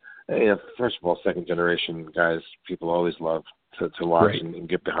that, first of all, second generation guys, people always love to watch right. and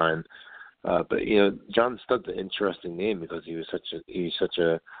get behind. But John Studd's an interesting name because he's such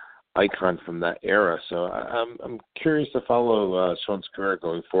a icon from that era. So I'm curious to follow Sean's career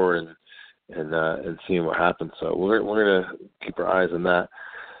going forward and seeing what happens. So we're gonna keep our eyes on that.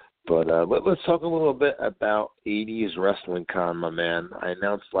 But let's talk a little bit about 80s Wrestling Con, my man. I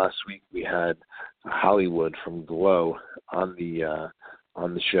announced last week we had Hollywood from Glow on the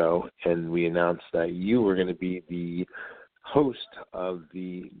show, and we announced that you were going to be the host of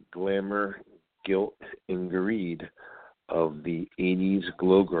the Glamour, Guilt, and Greed of the 80s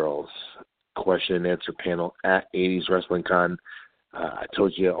Glow Girls question and answer panel at 80s Wrestling Con. I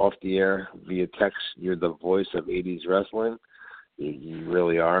told you off the air via text, you're the voice of 80s wrestling. You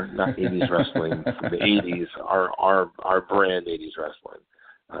really are. Not 80s wrestling from the 80s, our brand 80s wrestling.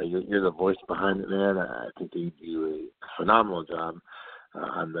 You're the voice behind it, man. I think that you do a phenomenal job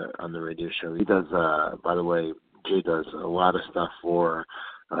on the radio show. He does, by the way, Jay does a lot of stuff for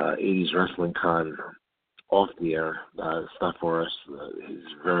 80s Wrestling Con off the air stuff for us. He's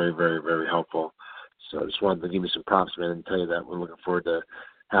very, very, very helpful. So I just wanted to give you some props, man, and tell you that we're looking forward to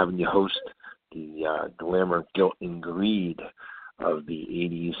having you host the Glamour, Guilt, and Greed of the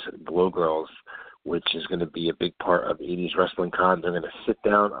 80s Glow Girls, which is going to be a big part of 80s Wrestling Con. They're going to sit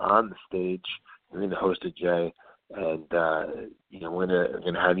down on the stage. You're going to host it, Jay, and we're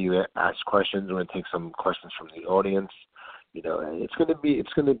going to have you ask questions. We're going to take some questions from the audience. It's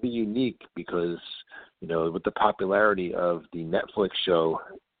going to be unique because with the popularity of the Netflix show,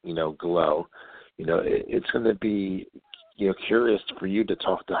 Glow, it's going to be curious for you to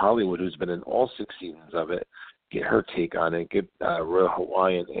talk to Hollywood, who's been in all 6 seasons of it, get her take on it, get Royal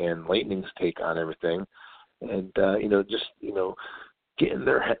Hawaiian and Lightning's take on everything, and just get in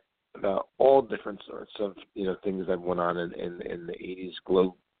their head about all different sorts of things that went on in the 80s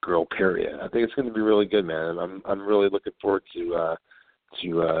glow girl period. I think it's going to be really good, man. I'm really looking forward to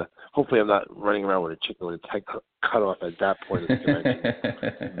hopefully I'm not running around with a chicken with its head cut off at that point of the convention.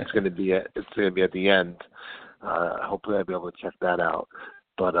 It's going to be at the end. Hopefully I'll be able to check that out.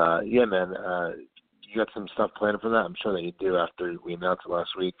 But yeah, man, you got some stuff planned for that? I'm sure that you do after we announced it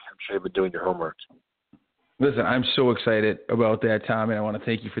last week. I'm sure you've been doing your homework. Listen, I'm so excited about that, Tom, and I want to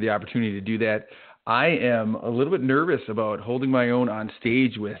thank you for the opportunity to do that. I am a little bit nervous about holding my own on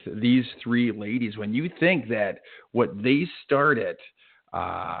stage with these 3 ladies. When you think that what they started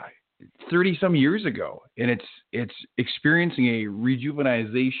 30-some years ago, and it's experiencing a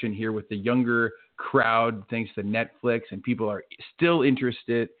rejuvenation here with the younger crowd thanks to Netflix, and people are still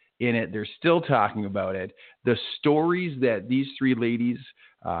interested in it. They're still talking about it. The stories that these 3 ladies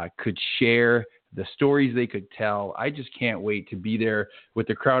could share, the stories they could tell. I just can't wait to be there with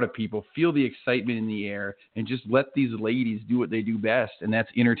the crowd of people, feel the excitement in the air, and just let these ladies do what they do best, and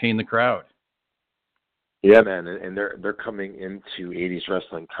that's entertain the crowd. Yeah, man, and they're coming into 80s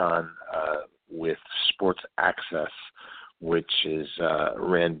Wrestling Con with Sports Access, which is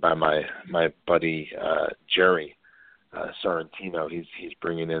ran by my buddy Jerry Sorrentino. He's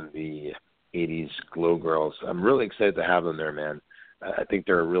bringing in the 80s Glow Girls. I'm really excited to have them there, man. I think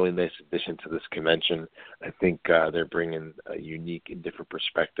they're a really nice addition to this convention. I think they're bringing a unique and different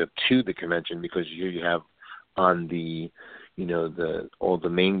perspective to the convention, because here you have on the, all the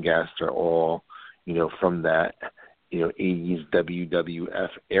main guests are all, from that, 80s WWF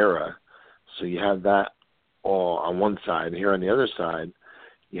era. So you have that all on one side. And here on the other side,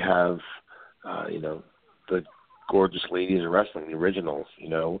 you have, the gorgeous ladies of wrestling, the originals,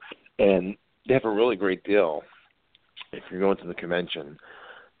 and they have a really great deal. If you're going to the convention,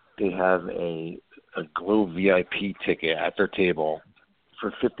 they have a Glow VIP ticket at their table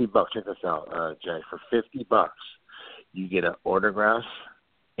for $50. Check this out, Jay. For $50, you get an autograph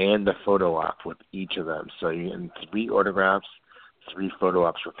and a photo op with each of them. So you get 3 autographs, 3 photo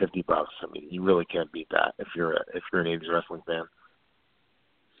ops for $50. I mean, you really can't beat that if you're an 80s wrestling fan.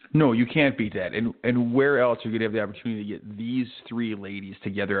 No, you can't beat that. And where else are you going to have the opportunity to get these 3 ladies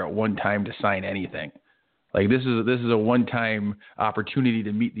together at one time to sign anything? Like, this is a one-time opportunity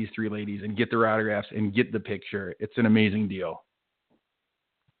to meet these 3 ladies and get their autographs and get the picture. It's an amazing deal.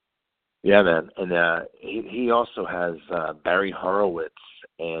 Yeah, man. And he also has Barry Horowitz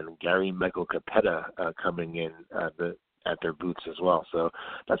and Gary Michael Capetta coming in at their booths as well. So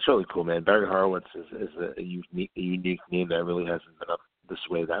that's really cool, man. Barry Horowitz is a unique name that really hasn't been up this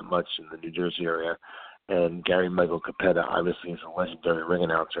way that much in the New Jersey area. And Gary Michael Capetta obviously is a legendary ring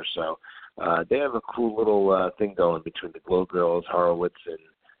announcer. So they have a cool little thing going between the Glow Girls, Horowitz,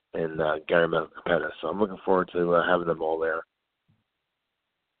 and Gary Michael Capetta. So I'm looking forward to having them all there.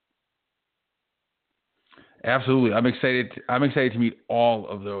 Absolutely. I'm excited to meet all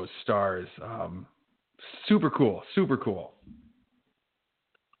of those stars. Super cool.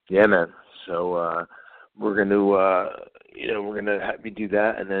 Yeah, man. So we're going to have you do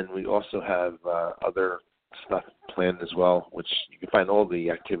that, and then we also have other stuff planned as well, which you can find all the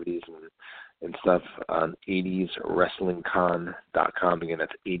activities and stuff on 80swrestlingcon.com. Again,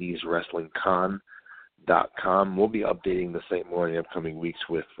 that's 80swrestlingcon.com. We'll be updating the site more in the upcoming weeks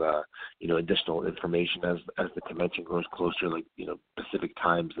with additional information as the convention grows closer, like specific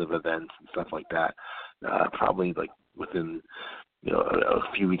times of events and stuff like that. Probably like within a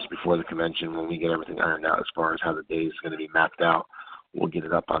few weeks before the convention, when we get everything ironed out as far as how the day is going to be mapped out, we'll get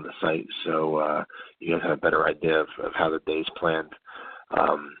it up on the site so you guys have a better idea of how the day's planned.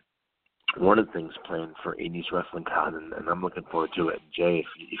 One of the things planned for 80s Wrestling Con, and I'm looking forward to it, Jay,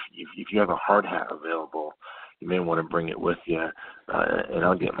 if you have a hard hat available, you may want to bring it with you, and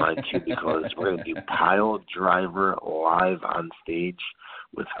I'll get mine too, because we're going to do Pile Driver live on stage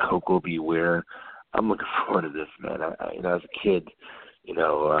with Coco Beware. I'm looking forward to this, man. As a kid, you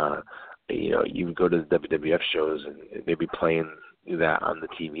would go to the WWF shows and they'd be playing that on the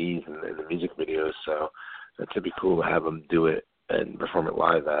TVs and the music videos, so it would be cool to have them do it and perform it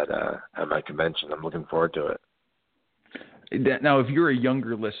live at my convention. I'm looking forward to it. Now, if you're a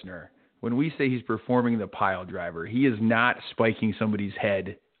younger listener, when we say he's performing the Pile Driver, he is not spiking somebody's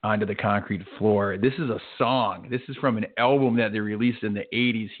head onto the concrete floor. This is a song. This is from an album that they released in the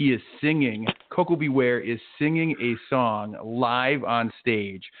 80s. He is singing. Coco Beware is singing a song live on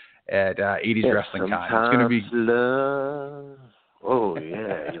stage at 80s Wrestling Con. It's going to be love. Oh,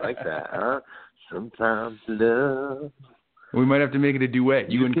 yeah. You like that, huh? Sometimes love We might have to make it a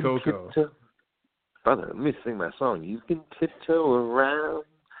duet, you and can Coco. Brother, let me sing my song. You can tiptoe around,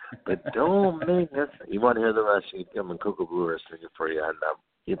 but don't make us. You want to hear the rest? I'm in Coco Brewer singing for you on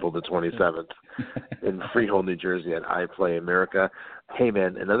April the 27th in Freehold, New Jersey at I Play America. Hey,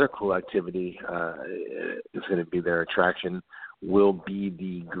 man, another cool activity is going to be their attraction will be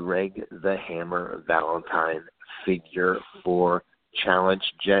the Greg the Hammer Valentine Figure 4 Challenge.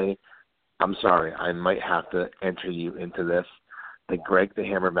 Jay, I'm sorry, I might have to enter you into this. The Greg the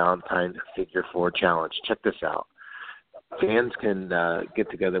Hammer Valentine Figure 4 Challenge. Check this out. Fans can get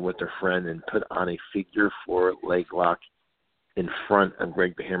together with their friend and put on a Figure 4 leg lock in front of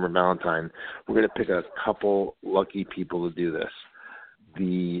Greg the Hammer Valentine. We're going to pick a couple lucky people to do this.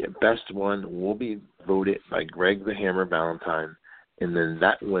 The best one will be voted by Greg the Hammer Valentine, and then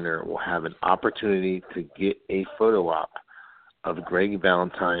that winner will have an opportunity to get a photo op of Greg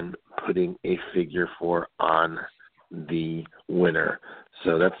Valentine putting a Figure 4 on the winner.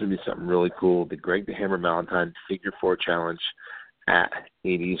 So that's going to be something really cool. The Greg the Hammer Valentine Figure 4 Challenge at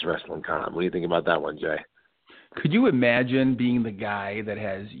 80s Wrestling Con. What do you think about that one, Jay? Could you imagine being the guy that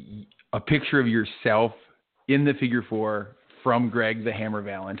has a picture of yourself in the Figure 4 from Greg the Hammer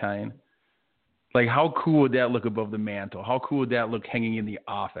Valentine? Like, how cool would that look above the mantle? How cool would that look hanging in the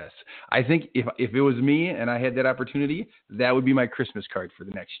office? I think if it was me and I had that opportunity, that would be my Christmas card for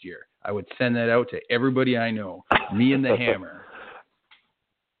the next year. I would send that out to everybody I know, me and the Hammer.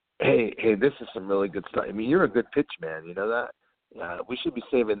 Hey, this is some really good stuff. I mean, you're a good pitch man. You know that? We should be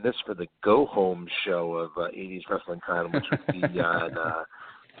saving this for the go-home show of 80s Wrestling Con, which would be on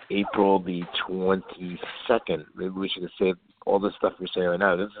April the 22nd. Maybe we should have saved all this stuff you're saying right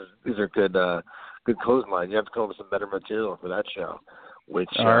now. These are good clothesline. You have to come up with some better material for that show. Which,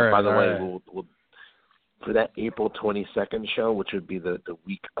 by the way, we'll for that April 22nd show, which would be the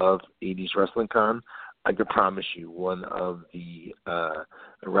week of 80s Wrestling Con. I could promise you one of the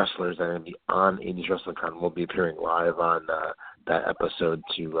wrestlers that are going to be on 80s Wrestling Con will be appearing live on that episode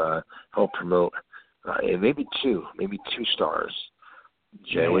to help promote, and maybe two stars.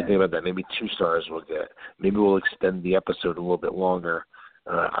 Jay, what do you think about that? Maybe 2 stars we'll get. Maybe we'll extend the episode a little bit longer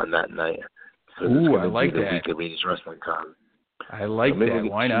on that night. Ooh, I like that. Week of 80s Wrestling Con. I like that. We'll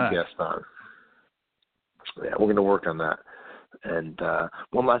Why not? Guests on. Yeah, we're going to work on that. And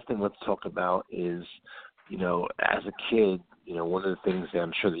one last thing let's talk about is, as a kid, one of the things that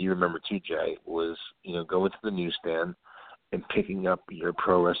I'm sure that you remember too, Jay, was, going to the newsstand and picking up your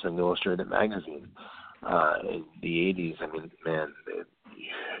Pro Wrestling Illustrated magazine. In the 80s, I mean, man,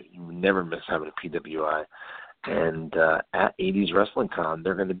 you never miss having a PWI. And at 80s Wrestling Con,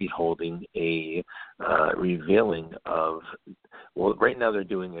 they're going to be holding a revealing of, well, right now they're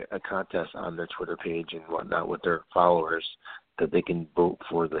doing a contest on their Twitter page and whatnot with their followers that they can vote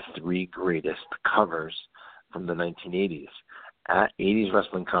for the 3 greatest covers from the 1980s. At 80s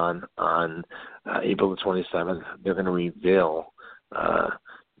Wrestling Con on April the 27th, they're going to reveal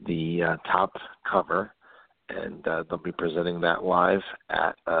the top cover, and they'll be presenting that live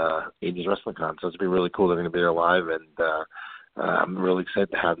at 80s Wrestling Con. So it's going to be really cool. They're going to be there live, and I'm really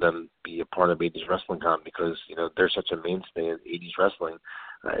excited to have them be a part of 80s Wrestling Con because, they're such a mainstay in 80s wrestling.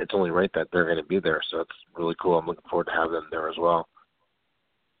 It's only right that they're going to be there. So it's really cool. I'm looking forward to having them there as well.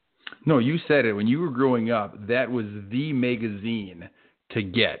 No, you said it. When you were growing up, that was the magazine to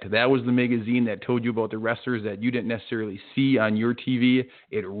get. That was the magazine that told you about the wrestlers that you didn't necessarily see on your TV.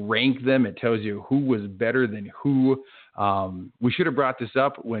 It ranked them. It tells you who was better than who. We should have brought this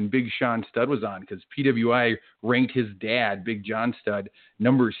up when Big Sean Studd was on because PWI ranked his dad, Big John Studd,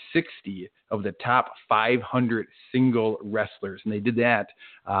 number 60 of the top 500 single wrestlers. And they did that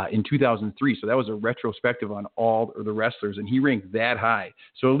in 2003. So that was a retrospective on all of the wrestlers, and he ranked that high.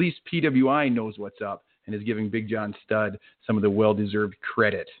 So at least PWI knows what's up and is giving Big John Studd some of the well-deserved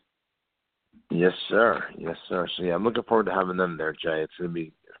credit. Yes, sir. Yes, sir. So, yeah, I'm looking forward to having them there, Jay. It's going to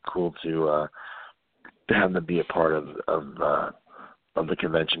be cool to have them be a part of the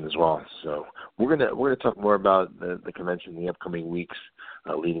convention as well. So we're gonna talk more about the convention in the upcoming weeks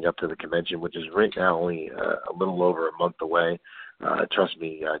leading up to the convention, which is right now only a little over a month away. Trust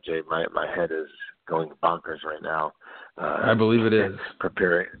me, Jay, my head is going bonkers right now. I believe it is.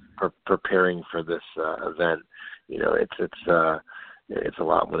 Preparing for this event. It's a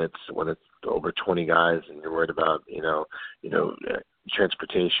lot when it's over 20 guys and you're worried about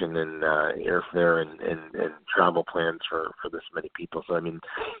transportation and airfare and travel plans for this many people. So I mean,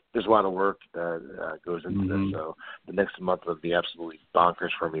 there's a lot of work that goes into this. So the next month will be absolutely bonkers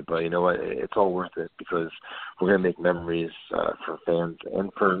for me. But you know what? It's all worth it because we're going to make memories for fans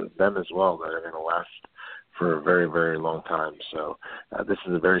and for them as well that are going to last for a very, very long time. So this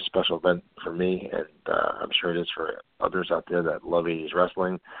is a very special event for me, and I'm sure it is for others out there that love 80s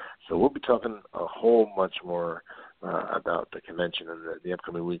wrestling. So we'll be talking a whole much more about the convention in the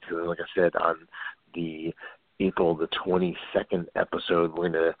upcoming weeks. And like I said, on the April the 22nd episode, we're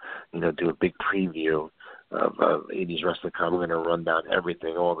going to, do a big preview of 80s Wrestling Con. We're going to run down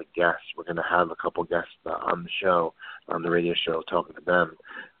everything, all the guests. We're going to have a couple guests on the show, on the radio show, talking to them.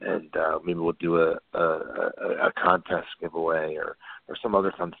 And maybe we'll do a contest giveaway or some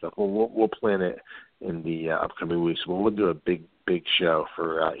other fun stuff. We'll plan it in the upcoming weeks. We'll do a big show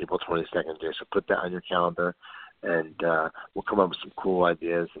for April 22nd, Jay. So put that on your calendar. And we'll come up with some cool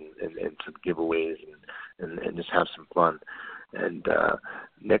ideas and some giveaways and just have some fun. And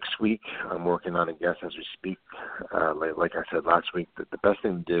next week, I'm working on a guest as we speak. Like I said last week, the best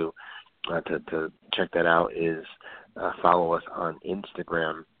thing to do to check that out is follow us on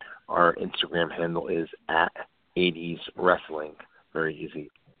Instagram. Our Instagram handle is @80s Wrestling. Very easy,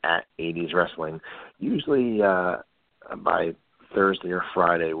 @80s Wrestling. Usually by Thursday or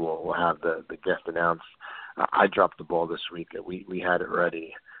Friday, we'll have the guest announced. I dropped the ball this week. We had it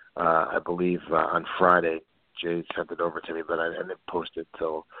ready, I believe, on Friday. Jay sent it over to me, but I didn't post it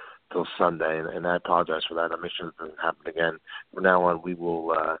till Sunday, and I apologize for that. I'll make sure it doesn't happen again. From now on,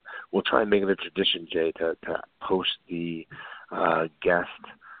 we'll try and make it a tradition, Jay, to post the guest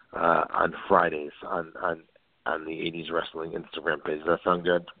on Fridays on the 80s Wrestling Instagram page. Does that sound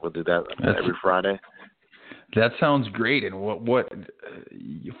good? We'll do that every Friday. That sounds great, and what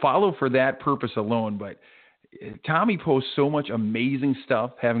you follow for that purpose alone. But Tommy posts so much amazing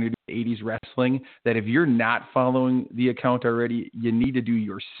stuff having to do with 80s wrestling that if you're not following the account already, you need to do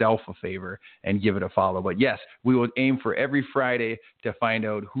yourself a favor and give it a follow. But yes, we will aim for every Friday to find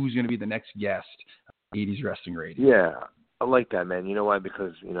out who's going to be the next guest on 80s Wrestling Radio. Yeah, I like that, man. You know why?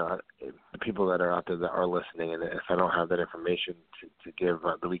 Because, the people that are out there that are listening, and if I don't have that information to give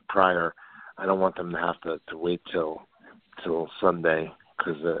the week prior, I don't want them to have to wait till Sunday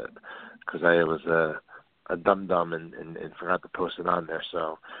because I was a dum-dum and forgot to post it on there.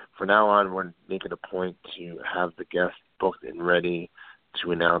 So for now on, we're making a point to have the guest booked and ready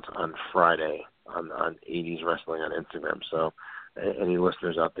to announce on Friday on 80s Wrestling on Instagram. So any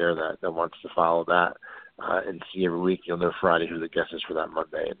listeners out there that wants to follow that and see every week, you'll know Friday who the guest is for that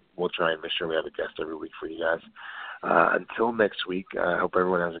Monday. And we'll try and make sure we have a guest every week for you guys. Until next week, I hope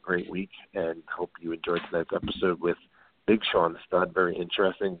everyone has a great week and hope you enjoyed tonight's episode with Big Sean the Stud. Very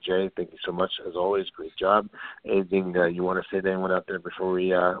interesting. Jay, thank you so much as always. Great job. Anything you want to say to anyone out there before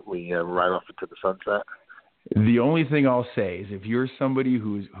we ride off into the sunset? The only thing I'll say is if you're somebody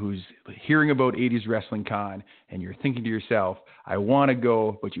who's hearing about 80s Wrestling Con and you're thinking to yourself, I want to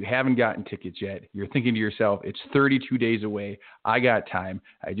go, but you haven't gotten tickets yet. You're thinking to yourself, it's 32 days away. I got time.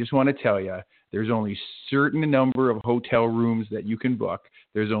 I just want to tell you, there's only a certain number of hotel rooms that you can book.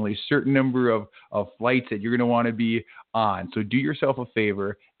 There's only a certain number of flights that you're going to want to be on. So do yourself a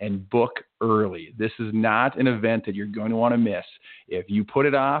favor and book early. This is not an event that you're going to want to miss. If you put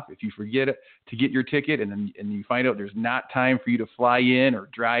it off, if you forget to get your ticket and you find out there's not time for you to fly in or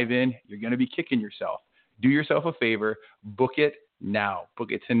drive in, you're going to be kicking yourself. Do yourself a favor. Book it now.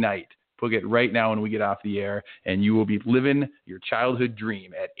 Book it tonight. Book it right now when we get off the air, and you will be living your childhood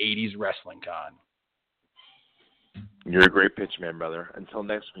dream at 80s Wrestling Con. You're a great pitch man, brother. Until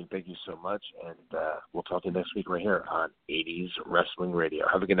next week, thank you so much, and we'll talk to you next week right here on 80s Wrestling Radio.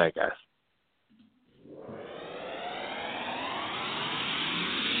 Have a good night, guys.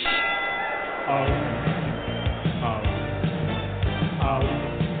 Oh.